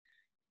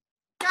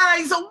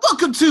guys?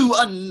 Welcome to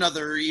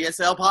another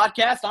ESL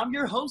podcast. I'm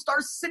your host,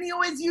 Arsenio,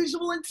 as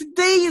usual, and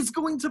today is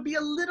going to be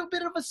a little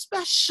bit of a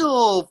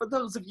special. For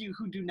those of you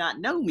who do not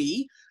know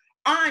me,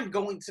 I'm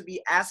going to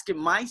be asking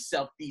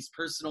myself these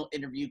personal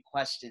interview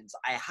questions.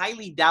 I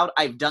highly doubt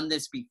I've done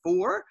this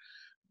before.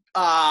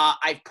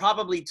 I've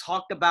probably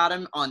talked about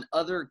them on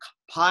other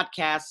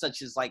podcasts,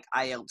 such as like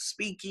IELTS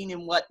Speaking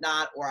and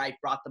whatnot, or I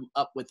brought them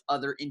up with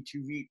other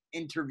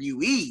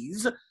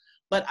interviewees,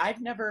 but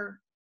I've never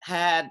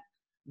had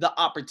the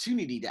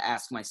opportunity to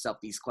ask myself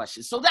these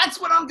questions. So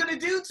that's what I'm going to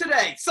do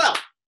today. So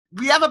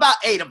we have about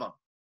 8 of them.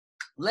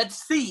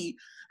 Let's see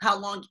how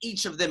long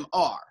each of them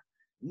are.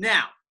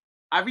 Now,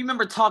 I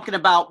remember talking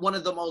about one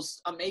of the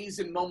most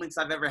amazing moments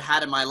I've ever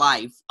had in my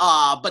life.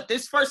 But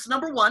this first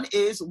number one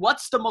is,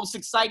 what's the most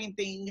exciting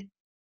thing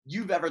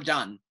you've ever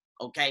done?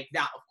 Okay.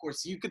 Now, of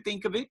course, you could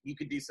think of it. You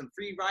could do some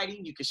free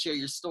writing. You could share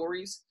your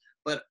stories,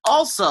 but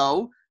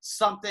also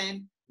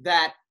something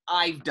that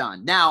I've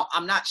done. Now,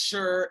 I'm not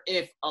sure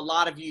if a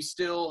lot of you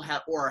still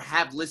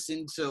have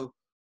listened to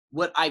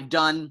what I've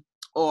done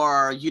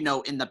or,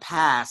 in the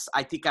past.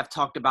 I think I've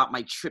talked about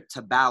my trip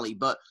to Bali,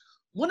 but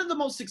one of the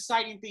most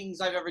exciting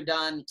things I've ever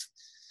done,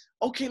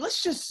 okay,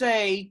 let's just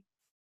say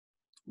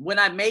when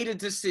I made a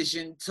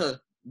decision to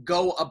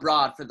go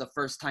abroad for the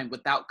first time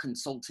without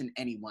consulting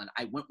anyone,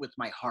 I went with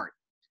my heart.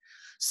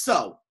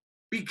 So,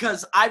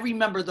 because I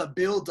remember the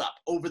buildup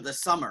over the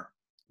summer.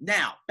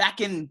 Now,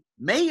 back in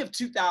May of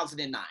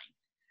 2009,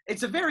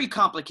 it's a very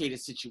complicated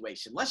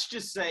situation. Let's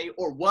just say,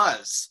 or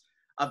was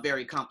a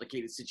very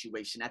complicated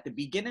situation. At the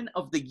beginning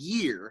of the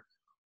year,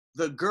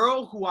 the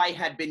girl who I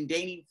had been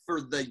dating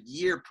for the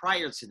year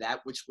prior to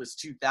that, which was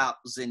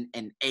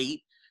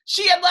 2008,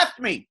 she had left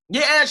me.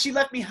 Yeah, she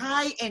left me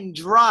high and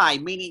dry,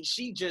 meaning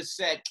she just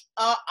said,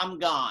 I'm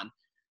gone.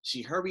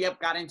 She hurried up,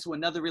 got into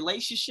another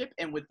relationship,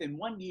 and within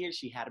 1 year,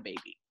 she had a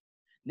baby.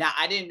 Now,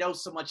 I didn't know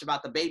so much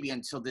about the baby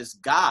until this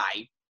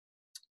guy,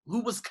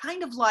 who was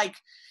kind of like,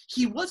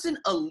 he wasn't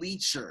a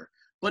leecher,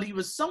 but he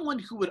was someone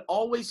who would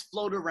always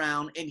float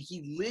around, and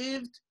he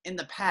lived in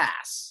the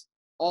past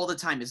all the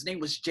time. His name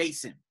was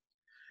Jason.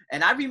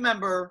 And I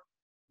remember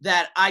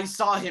that I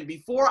saw him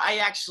before I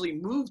actually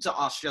moved to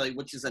Australia,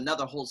 which is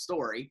another whole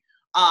story.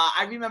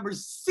 I remember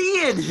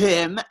seeing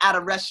him at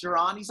a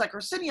restaurant. He's like,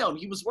 Arsenio, and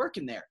he was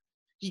working there.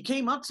 He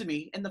came up to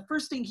me, and the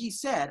first thing he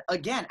said,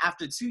 again,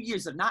 after 2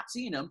 years of not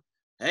seeing him,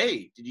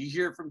 hey, did you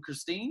hear from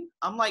Christine?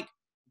 I'm like,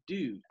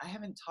 dude, I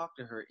haven't talked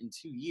to her in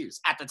 2 years.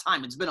 At the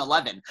time, it's been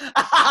 11.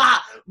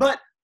 But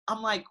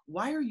I'm like,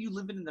 why are you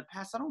living in the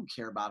past? I don't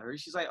care about her.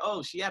 She's like,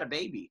 oh, she had a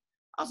baby.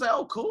 I was like,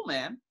 oh, cool,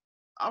 man.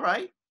 All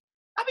right.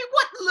 I mean,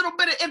 what little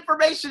bit of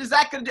information is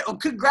that going to do? Oh,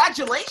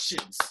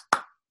 congratulations.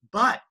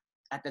 But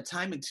at the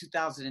time in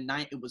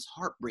 2009, it was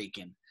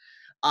heartbreaking.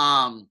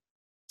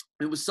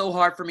 It was so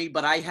hard for me,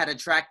 but I had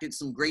attracted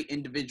some great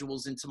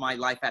individuals into my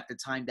life at the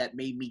time that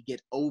made me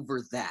get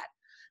over that,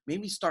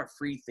 made me start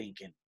free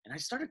thinking. And I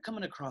started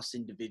coming across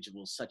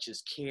individuals such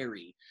as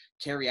Kerry.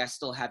 Kerry, I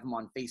still have him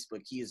on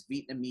Facebook. He is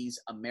Vietnamese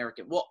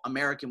American,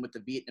 American with the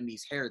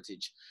Vietnamese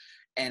heritage.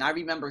 And I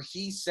remember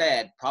he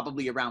said,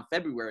 probably around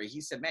February, he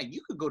said, man, you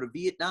could go to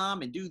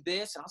Vietnam and do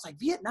this. And I was like,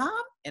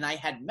 Vietnam? And I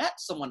had met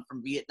someone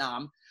from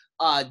Vietnam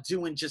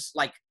doing just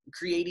like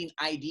creating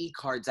ID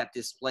cards at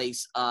this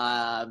place.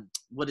 At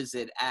one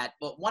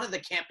of the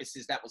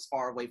campuses that was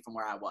far away from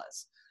where I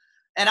was.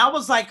 And I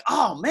was like,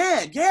 oh,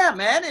 man, yeah,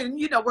 man. And,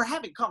 we're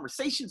having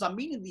conversations. I'm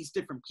meeting these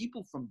different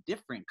people from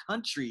different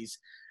countries.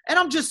 And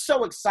I'm just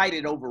so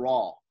excited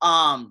overall.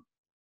 And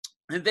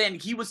then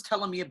he was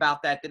telling me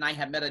about that. Then I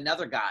had met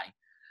another guy.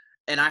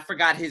 And I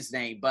forgot his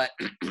name, but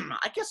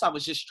I guess I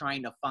was just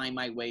trying to find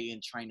my way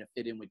and trying to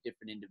fit in with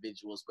different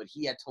individuals. But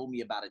he had told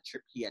me about a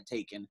trip he had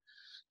taken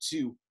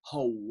to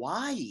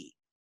Hawaii.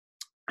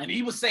 And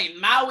he was saying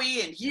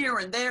Maui and here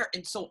and there.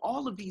 And so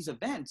all of these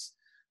events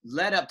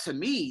led up to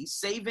me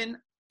saving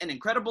an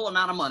incredible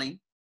amount of money,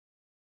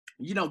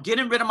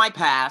 getting rid of my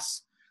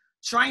past,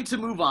 trying to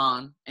move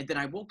on. And then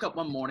I woke up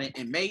one morning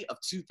in May of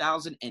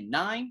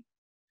 2009,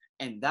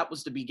 and that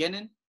was the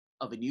beginning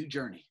of a new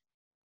journey.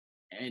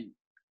 And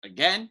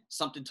again,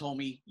 something told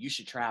me you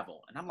should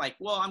travel. And I'm like,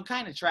 well, I'm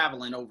kind of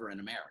traveling over in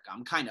America.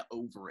 I'm kind of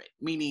over it,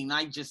 meaning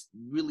I just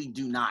really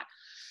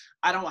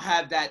I don't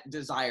have that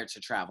desire to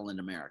travel in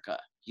America,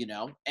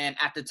 And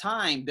at the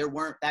time, there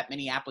weren't that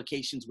many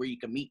applications where you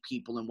could meet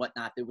people and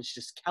whatnot. There was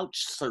just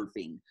couch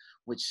surfing,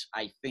 which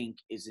I think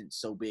isn't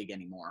so big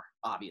anymore,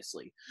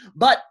 obviously.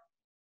 But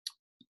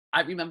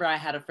I remember I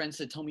had a friend,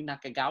 Satomi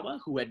Nakagawa,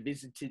 who had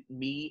visited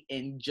me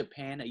in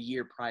Japan a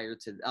year prior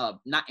to,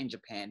 not in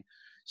Japan.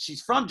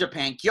 She's from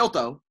Japan,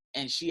 Kyoto,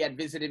 and she had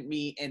visited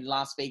me in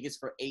Las Vegas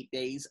for 8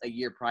 days a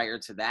year prior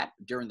to that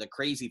during the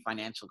crazy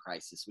financial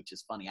crisis, which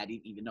is funny. I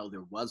didn't even know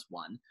there was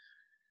one.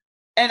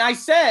 And I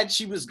said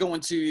she was going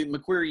to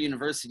Macquarie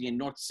University in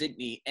North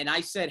Sydney. And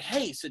I said,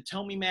 hey, so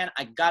tell me, man,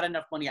 I got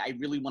enough money. I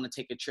really want to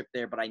take a trip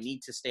there, but I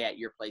need to stay at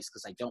your place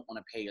because I don't want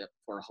to pay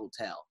for a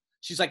hotel.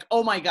 She's like,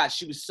 oh, my God.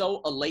 She was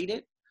so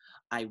elated.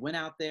 I went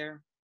out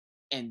there.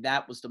 And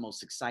that was the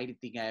most exciting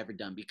thing I ever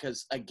done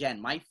because,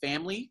 again, my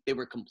family, they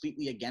were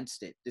completely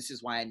against it. This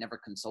is why I never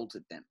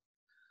consulted them.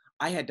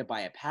 I had to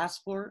buy a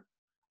passport.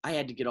 I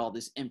had to get all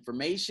this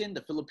information.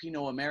 The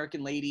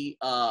Filipino-American lady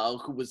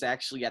who was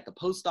actually at the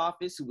post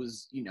office, who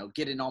was,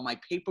 getting all my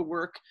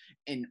paperwork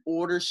in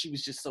order. She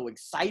was just so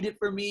excited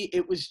for me.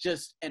 It was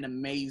just an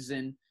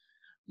amazing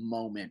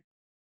moment.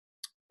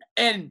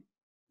 And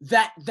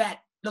that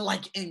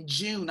like in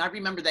June, I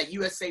remember that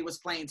USA was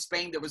playing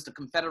Spain. There was the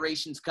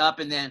Confederations Cup,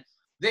 and then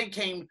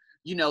came,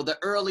 the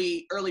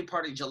early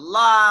part of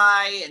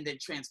July, and then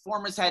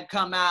Transformers had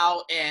come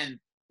out, and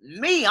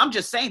I'm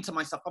just saying to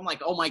myself, I'm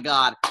like, oh my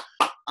God,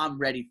 I'm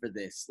ready for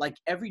this. Like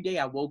every day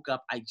I woke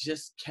up, I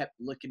just kept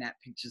looking at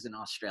pictures in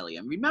Australia.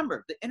 And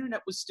remember, the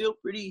internet was still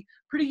pretty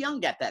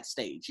young at that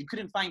stage. You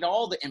couldn't find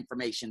all the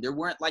information. There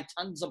weren't like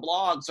tons of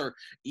blogs or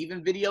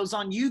even videos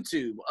on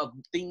YouTube of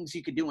things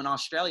you could do in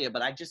Australia,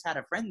 but I just had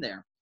a friend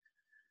there.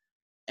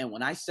 And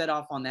when I set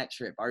off on that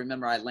trip, I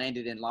remember I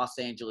landed in Los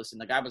Angeles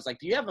and the guy was like,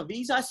 do you have a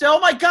visa? I said, oh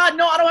my God,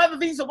 no, I don't have a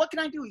visa. What can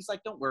I do? He's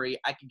like, don't worry.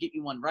 I can get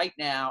you one right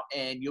now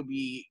and you'll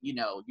be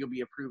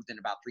approved in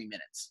about 3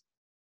 minutes.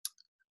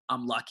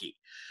 I'm lucky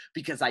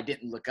because I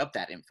didn't look up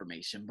that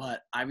information,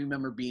 but I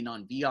remember being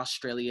on V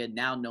Australia,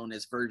 now known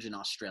as Virgin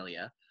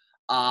Australia.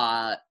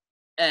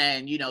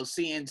 And,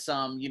 seeing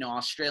some,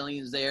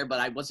 Australians there, but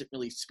I wasn't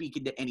really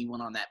speaking to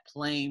anyone on that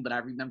plane. But I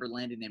remember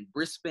landing in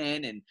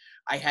Brisbane and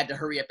I had to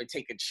hurry up and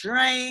take a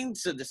train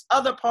to this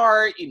other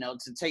part,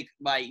 to take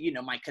my,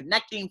 my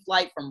connecting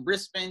flight from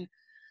Brisbane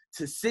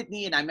to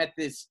Sydney. And I met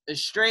this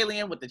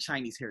Australian with the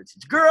Chinese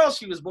heritage girl.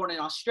 She was born in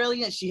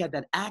Australia and she had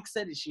that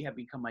accent and she had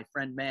become my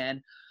friend,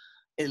 man.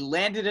 It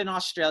landed in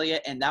Australia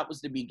and that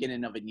was the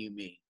beginning of a new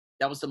me.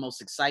 That was the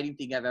most exciting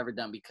thing I've ever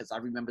done because I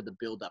remember the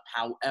build-up.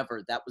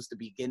 However, that was the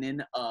beginning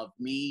of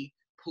me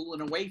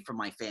pulling away from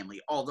my family,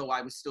 although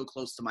I was still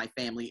close to my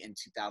family in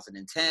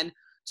 2010,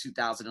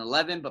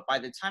 2011. But by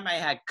the time I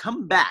had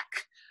come back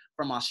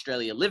from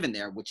Australia living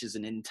there, which is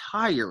an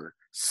entire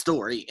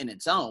story in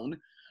its own,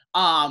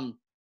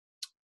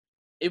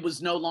 it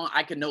was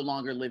I could no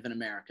longer live in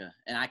America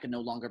and I could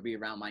no longer be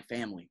around my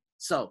family.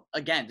 So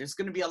again, there's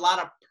going to be a lot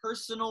of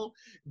personal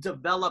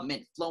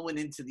development flowing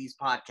into these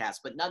podcasts,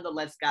 but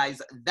nonetheless,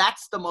 guys,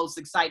 that's the most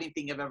exciting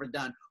thing I've ever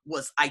done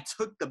was I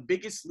took the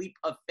biggest leap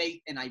of faith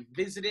and I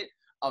visited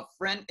a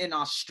friend in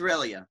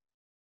Australia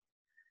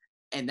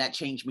and that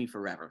changed me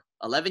forever.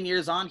 11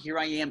 years on, here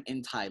I am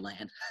in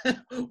Thailand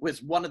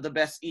with one of the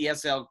best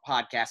ESL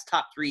podcasts,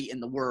 top 3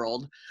 in the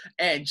world,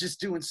 and just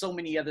doing so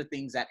many other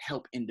things that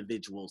help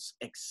individuals.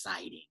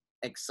 Exciting.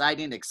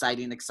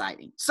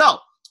 So,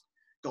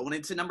 going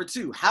into number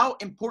 2, how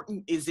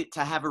important is it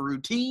to have a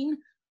routine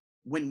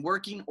when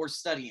working or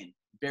studying?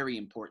 Very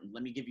important.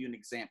 Let me give you an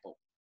example.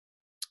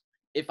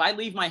 If I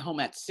leave my home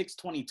at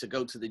 6:20 to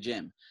go to the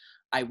gym,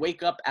 I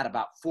wake up at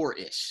about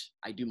 4-ish.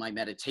 I do my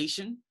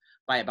meditation.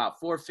 By about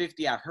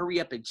 4:50, I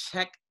hurry up and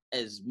check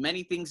as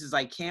many things as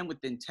I can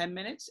within 10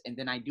 minutes, and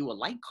then I do a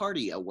light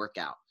cardio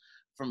workout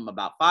from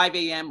about 5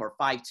 a.m. or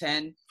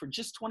 5:10 for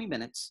just 20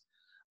 minutes.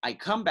 I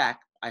come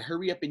back. I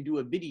hurry up and do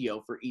a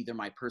video for either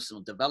my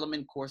personal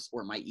development course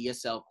or my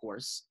ESL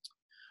course.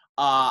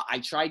 I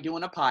try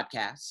doing a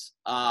podcast.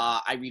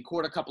 I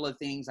record a couple of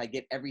things. I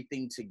get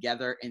everything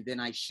together, and then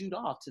I shoot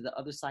off to the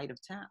other side of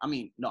town.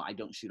 No, I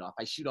don't shoot off.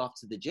 I shoot off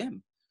to the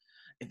gym.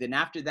 And then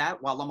after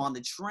that, while I'm on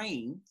the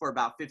train for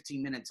about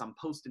 15 minutes, I'm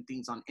posting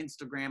things on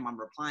Instagram. I'm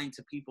replying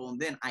to people, and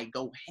then I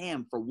go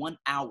ham for 1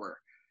 hour.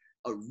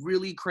 A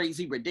really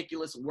crazy,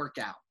 ridiculous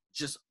workout.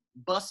 Just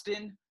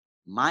busting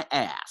my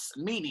ass,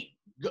 meaning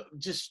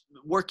just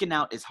working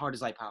out as hard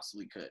as I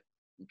possibly could,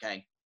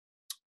 okay?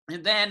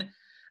 And then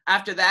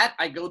after that,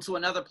 I go to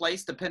another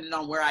place, depending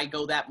on where I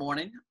go that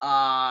morning.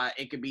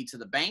 It could be to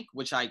the bank,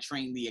 which I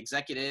train the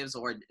executives,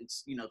 or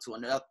it's,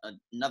 to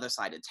another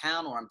side of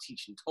town, or I'm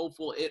teaching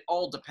TOEFL. It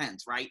all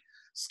depends, right?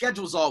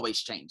 Schedules always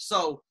change.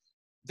 So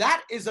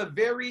that is a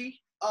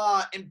very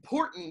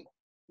important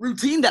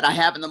routine that I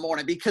have in the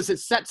morning because it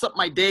sets up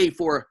my day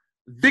for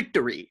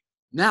victory.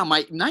 Now,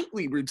 my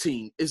nightly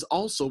routine is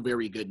also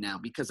very good now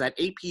because at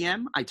 8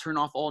 p.m., I turn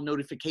off all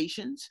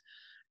notifications.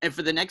 And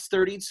for the next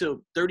 30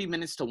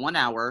 minutes to 1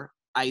 hour,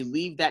 I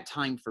leave that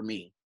time for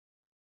me.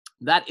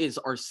 That is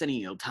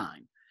Arsenio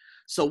time.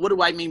 So what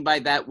do I mean by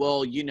that?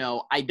 Well,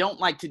 I don't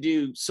like to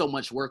do so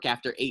much work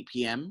after 8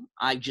 p.m.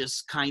 I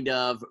just kind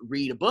of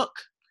read a book.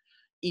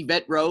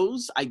 Yvette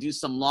Rose, I do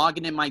some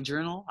logging in my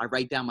journal. I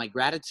write down my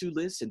gratitude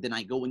list, and then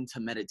I go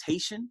into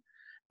meditation.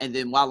 And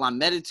then while I'm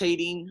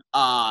meditating,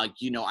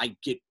 I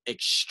get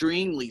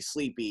extremely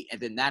sleepy.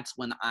 And then that's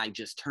when I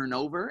just turn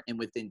over. And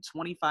within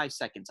 25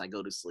 seconds, I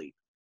go to sleep.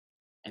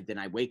 And then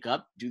I wake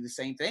up, do the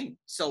same thing.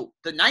 So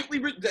the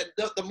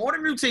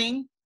morning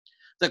routine,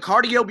 the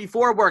cardio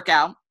before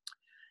workout,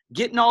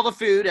 getting all the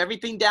food,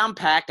 everything down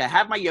packed. I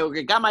have my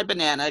yogurt, got my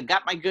banana,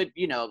 got my good,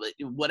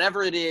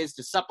 whatever it is,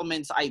 the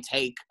supplements I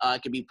take.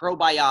 It could be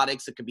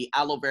probiotics. It could be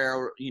aloe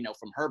vera,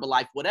 from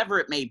Herbalife, whatever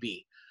it may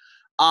be.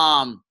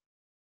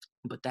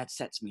 But that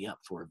sets me up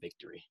for a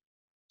victory.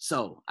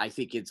 So I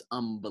think it's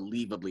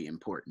unbelievably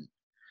important.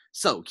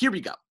 So here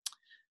we go.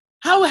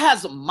 How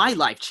has my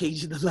life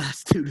changed in the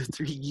last 2 to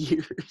 3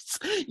 years?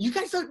 You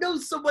guys don't know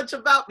so much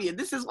about me, and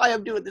this is why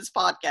I'm doing this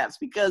podcast,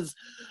 because,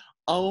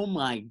 oh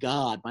my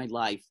God, my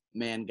life,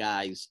 man,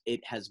 guys,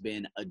 it has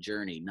been a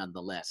journey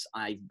nonetheless.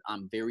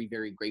 I'm very,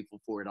 very grateful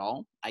for it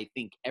all. I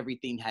think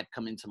everything had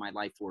come into my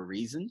life for a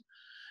reason.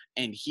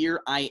 And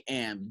here I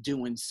am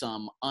doing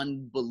some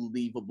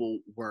unbelievable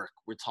work.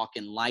 We're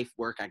talking life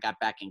work. I got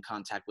back in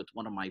contact with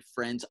one of my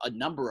friends, a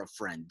number of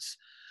friends,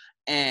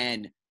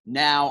 and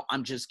now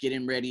I'm just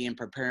getting ready and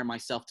preparing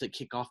myself to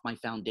kick off my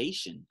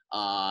foundation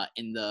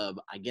in the,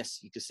 I guess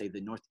you could say, the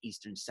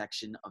northeastern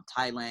section of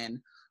Thailand.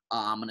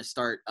 I'm going to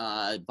start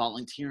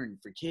volunteering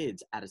for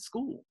kids at a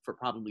school for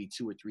probably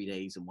 2 or 3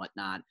 days and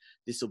whatnot.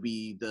 This will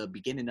be the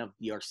beginning of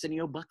the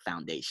Arsenio Buck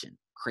Foundation.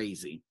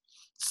 Crazy.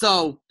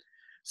 So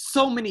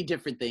many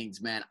different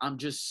things, man. I'm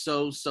just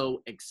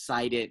so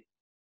excited.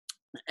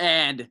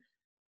 And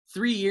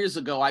 3 years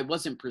ago, I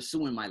wasn't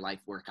pursuing my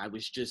life work. I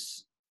was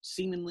just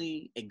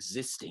seemingly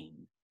existing.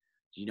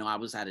 I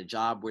was at a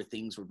job where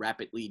things were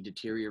rapidly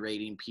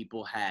deteriorating.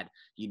 People had,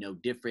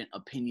 different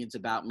opinions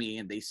about me,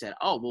 and they said,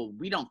 oh, well,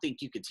 we don't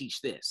think you could teach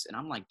this. And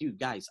I'm like, dude,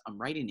 guys, I'm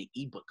writing an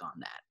ebook on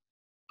that,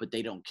 but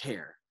they don't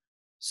care.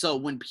 So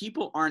when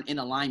people aren't in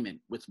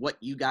alignment with what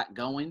you got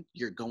going,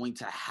 you're going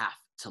to have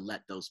to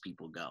let those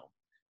people go,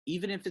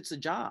 even if it's a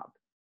job,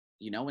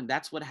 and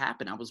that's what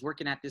happened. I was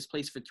working at this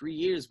place for 3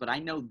 years, but I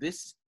know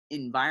this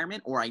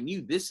environment, or I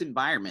knew this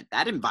environment,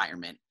 that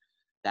environment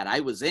that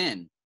I was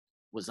in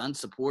was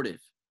unsupportive.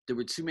 There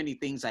were too many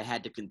things I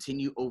had to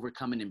continue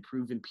overcoming and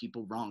proving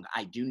people wrong.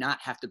 I do not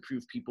have to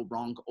prove people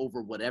wrong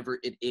over whatever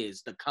it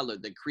is, the color,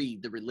 the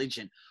creed, the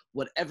religion,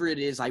 whatever it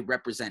is I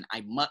represent.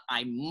 I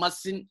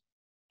mustn't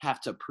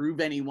have to prove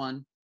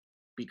anyone,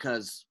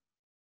 because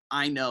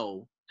I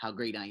know how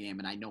great I am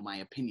and I know my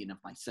opinion of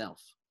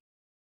myself.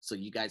 So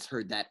you guys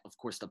heard that, of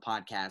course, the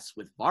podcast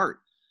with Bart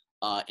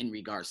in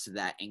regards to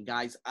that. And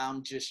guys,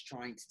 I'm just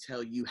trying to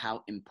tell you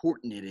how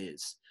important it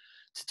is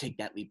to take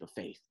that leap of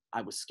faith.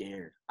 I was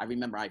scared. I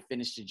remember I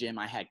finished the gym.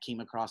 I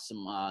came across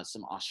some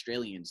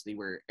Australians. They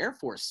were Air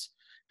Force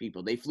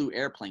people. They flew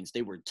airplanes.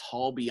 They were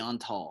tall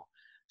beyond tall.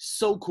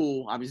 So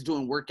cool. I was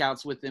doing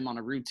workouts with them on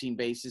a routine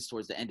basis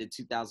towards the end of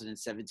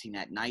 2017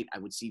 at night. I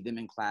would see them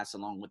in class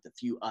along with a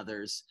few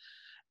others.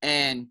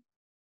 And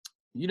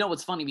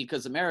it's funny,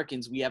 because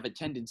Americans, we have a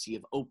tendency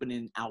of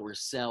opening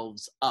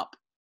ourselves up,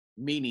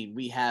 meaning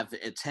we have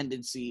a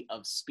tendency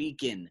of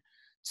speaking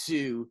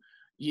to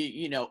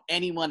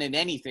anyone and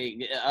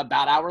anything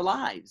about our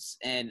lives.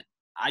 And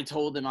I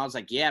told them, I was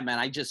like, yeah, man,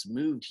 I just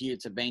moved here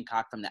to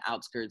Bangkok from the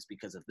outskirts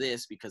because of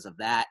this, because of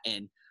that.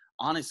 And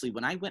honestly,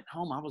 when I went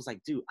home, I was like,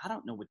 dude, I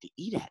don't know what to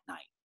eat at night.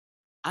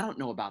 I don't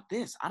know about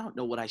this. I don't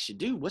know what I should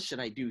do. What should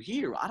I do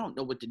here? I don't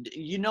know what to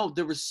do.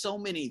 There were so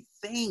many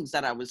things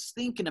that I was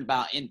thinking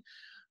about. And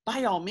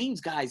by all means,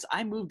 guys,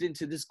 I moved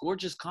into this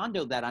gorgeous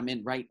condo that I'm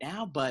in right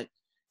now, but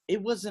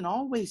it wasn't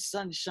always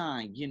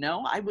sunshine.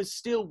 I was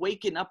still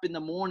waking up in the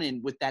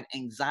morning with that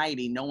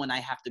anxiety, knowing I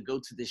have to go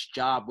to this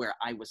job where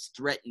I was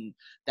threatened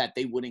that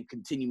they wouldn't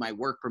continue my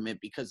work permit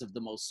because of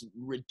the most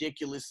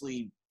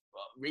ridiculously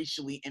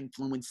racially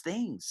influenced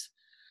things.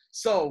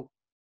 So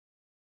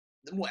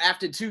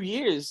after 2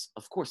 years,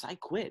 of course, I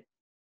quit.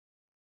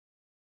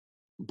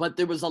 But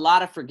there was a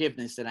lot of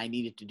forgiveness that I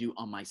needed to do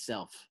on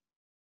myself,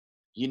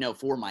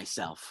 for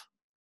myself.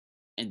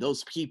 And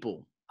those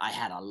people, I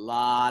had a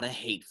lot of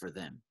hate for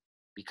them,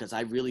 because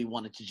I really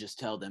wanted to just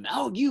tell them,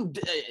 oh,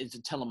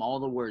 to tell them all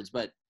the words.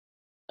 But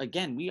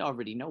again, we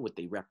already know what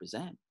they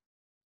represent.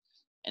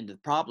 And the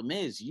problem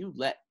is, you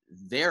let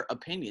their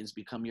opinions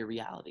become your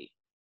reality.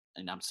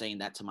 And I'm saying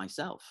that to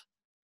myself.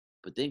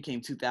 But then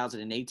came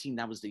 2018.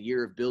 That was the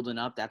year of building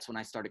up. That's when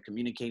I started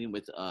communicating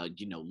with,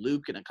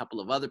 Luke and a couple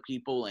of other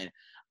people. And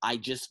I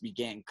just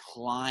began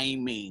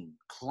climbing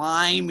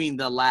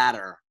the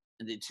ladder.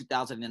 And then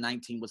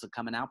 2019 was a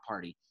coming out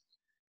party.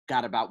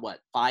 Got about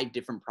 5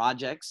 different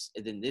projects.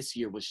 And then this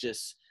year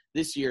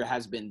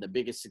has been the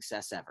biggest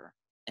success ever.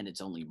 And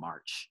it's only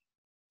March.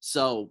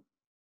 So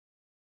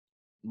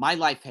my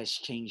life has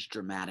changed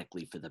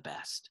dramatically for the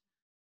best.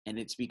 And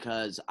it's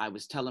because I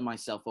was telling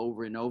myself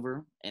over and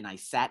over, and I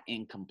sat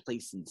in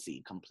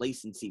complacency.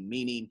 Complacency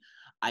meaning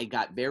I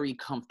got very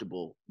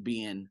comfortable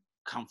being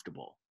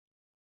comfortable,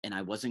 and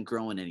I wasn't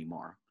growing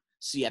anymore.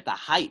 See, at the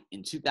height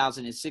in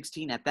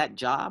 2016, at that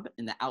job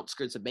in the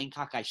outskirts of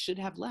Bangkok, I should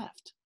have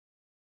left,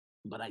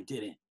 but I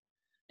didn't.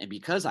 And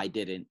because I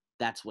didn't,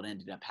 that's what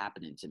ended up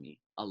happening to me.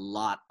 A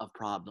lot of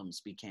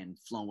problems began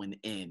flowing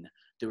in.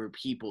 There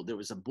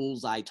was a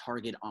bullseye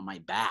target on my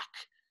back.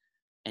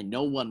 And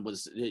no one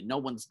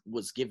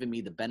was giving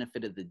me the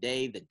benefit of the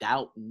day, the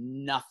doubt,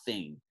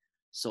 nothing.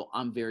 So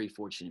I'm very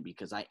fortunate,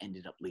 because I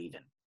ended up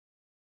leaving.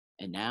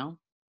 And now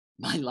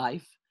my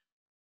life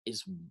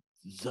is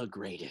the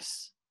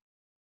greatest,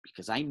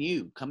 because I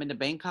knew coming to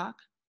Bangkok,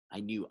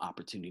 I knew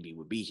opportunity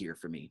would be here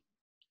for me.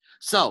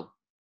 So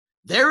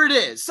there it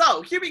is.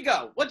 So here we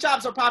go. What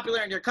jobs are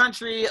popular in your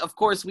country? Of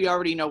course, we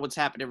already know what's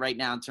happening right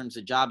now in terms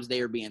of jobs. They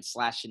are being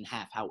slashed in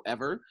half.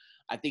 However,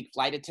 I think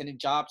flight attendant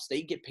jobs,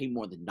 they get paid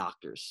more than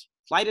doctors.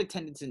 Flight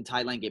attendants in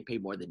Thailand get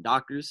paid more than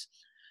doctors.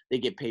 They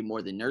get paid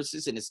more than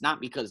nurses. And it's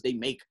not because they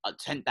make a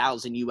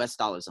 10,000 US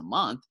dollars a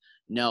month.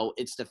 No,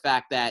 it's the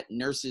fact that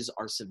nurses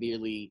are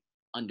severely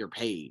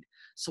underpaid.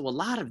 So a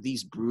lot of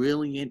these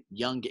brilliant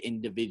young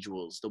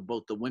individuals,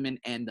 both the women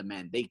and the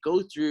men, they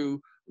go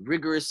through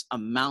rigorous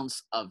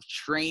amounts of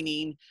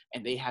training,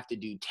 and they have to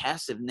do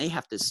tests, and they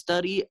have to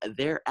study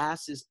their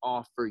asses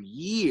off for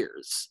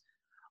years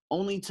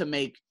only to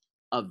make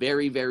a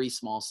very, very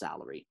small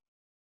salary.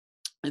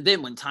 And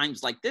then when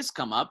times like this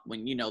come up,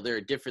 when, there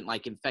are different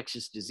like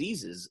infectious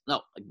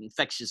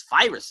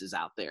viruses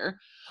out there,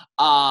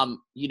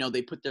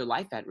 they put their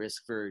life at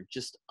risk for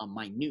just a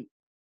minute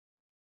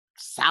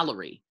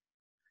salary.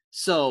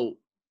 So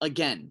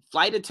again,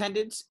 flight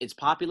attendants, it's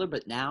popular,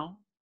 but now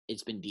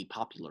it's been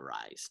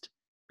depopularized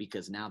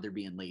because now they're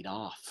being laid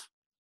off.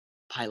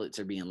 Pilots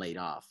are being laid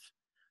off.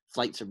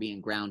 Flights are being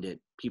grounded.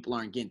 People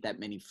aren't getting that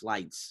many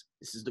flights.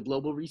 This is the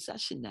global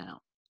recession now.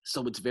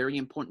 So it's very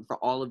important for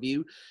all of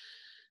you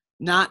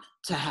not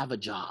to have a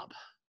job,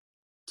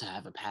 to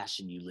have a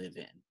passion you live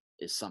in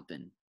is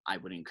something I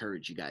would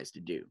encourage you guys to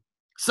do.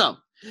 So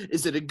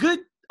is it a good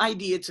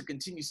idea to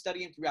continue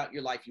studying throughout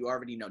your life? You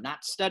already know,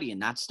 not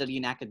studying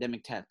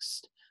academic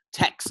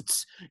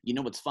texts. You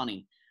know what's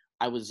funny?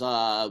 I was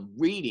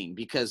reading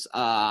because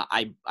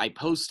I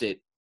posted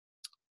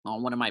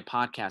on one of my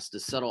podcasts, The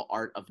Subtle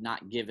Art of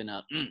Not Giving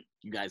Up.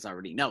 You guys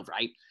already know,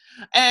 right?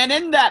 And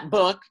in that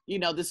book,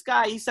 this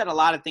guy, he said a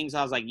lot of things.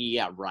 I was like,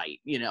 yeah, right.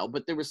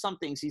 But there were some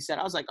things he said,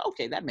 I was like,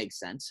 okay, that makes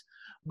sense.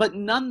 But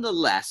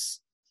nonetheless,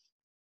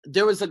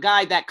 there was a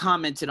guy that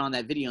commented on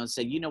that video and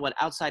said, you know what,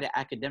 outside of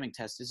academic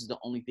tests, this is the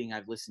only thing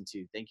I've listened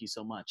to. Thank you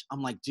so much.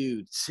 I'm like,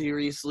 dude,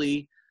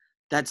 seriously?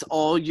 That's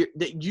all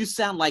you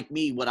sound like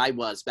me, what I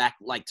was back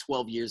like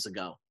 12 years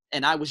ago.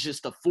 And I was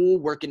just a fool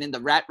working in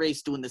the rat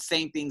race, doing the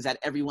same things that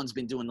everyone's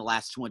been doing the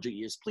last 200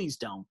 years. Please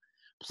don't.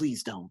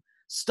 Please don't.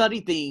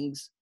 Study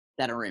things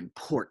that are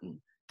important,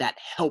 that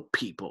help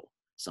people.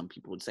 Some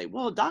people would say,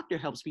 well, a doctor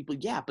helps people.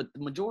 Yeah, but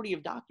the majority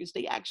of doctors,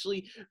 they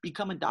actually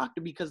become a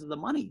doctor because of the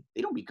money.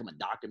 They don't become a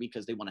doctor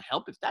because they want to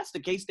help. If that's the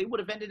case, they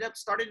would have ended up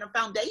starting a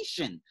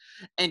foundation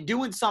and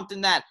doing something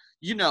that,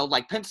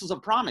 like Pencils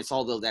of Promise,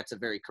 although that's a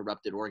very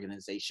corrupted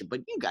organization.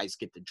 But you guys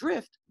get the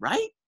drift,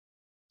 right?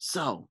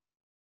 So,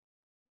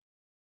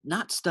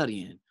 not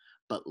studying,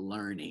 but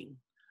learning.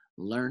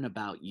 Learn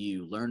about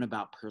you. Learn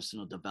about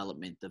personal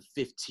development, the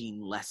 15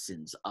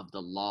 lessons of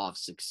the law of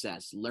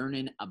success.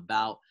 Learning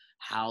about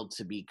how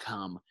to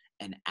become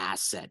an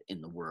asset in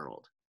the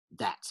world.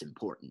 That's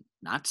important.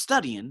 Not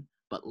studying,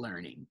 but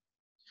learning.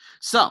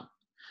 So,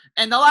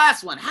 and the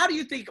last one, how do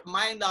you think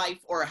my life,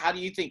 or how do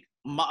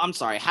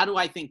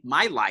I think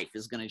my life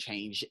is going to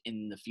change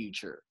in the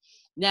future?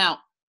 Now,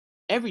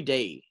 every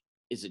day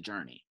is a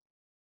journey.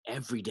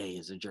 Every day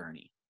is a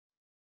journey.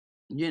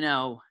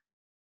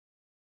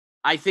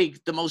 I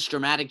think the most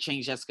dramatic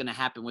change that's going to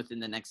happen within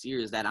the next year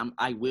is that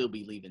I will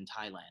be leaving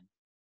Thailand,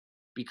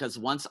 because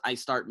once I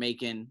start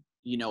making,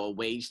 a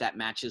wage that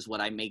matches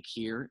what I make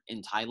here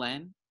in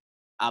Thailand,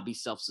 I'll be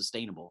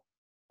self-sustainable.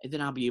 And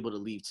then I'll be able to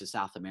leave to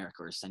South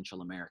America or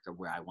Central America,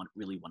 where I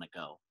really want to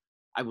go.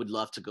 I would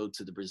love to go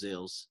to the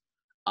Brazils,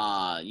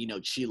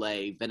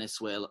 Chile,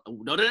 Venezuela.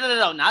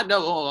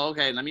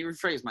 Okay, let me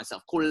rephrase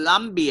myself.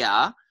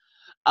 Colombia,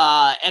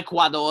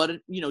 Ecuador,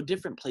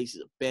 different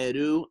places.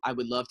 Peru, I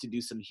would love to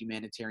do some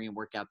humanitarian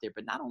work out there.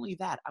 But not only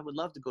that, I would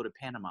love to go to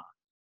Panama,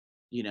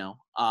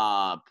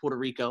 Puerto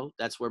Rico.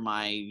 That's where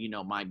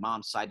my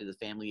mom's side of the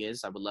family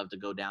is. I would love to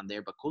go down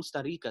there. But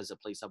Costa Rica is a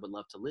place I would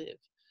love to live.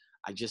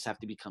 I just have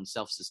to become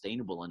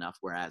self-sustainable enough,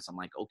 whereas I'm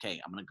like, okay,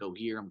 I'm going to go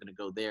here, I'm going to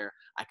go there.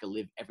 I could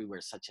live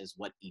everywhere, such as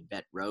what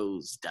Yvette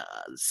Rose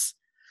does.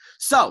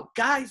 So,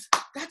 guys,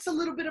 that's a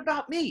little bit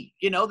about me.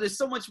 There's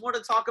so much more to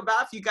talk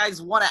about. If you guys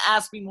want to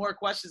ask me more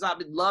questions, I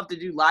would love to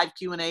do live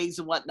Q&As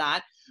and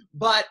whatnot.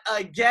 But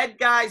again,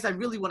 guys, I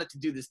really wanted to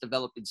do this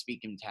development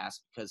speaking task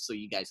so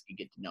you guys can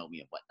get to know me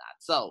and whatnot.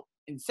 So,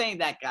 in saying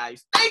that,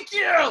 guys, thank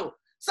you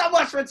so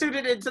much for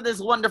tuning into this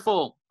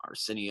wonderful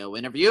Arsenio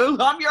interview.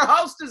 I'm your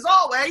host, as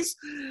always.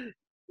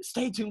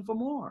 Stay tuned for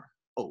more.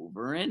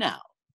 Over and out.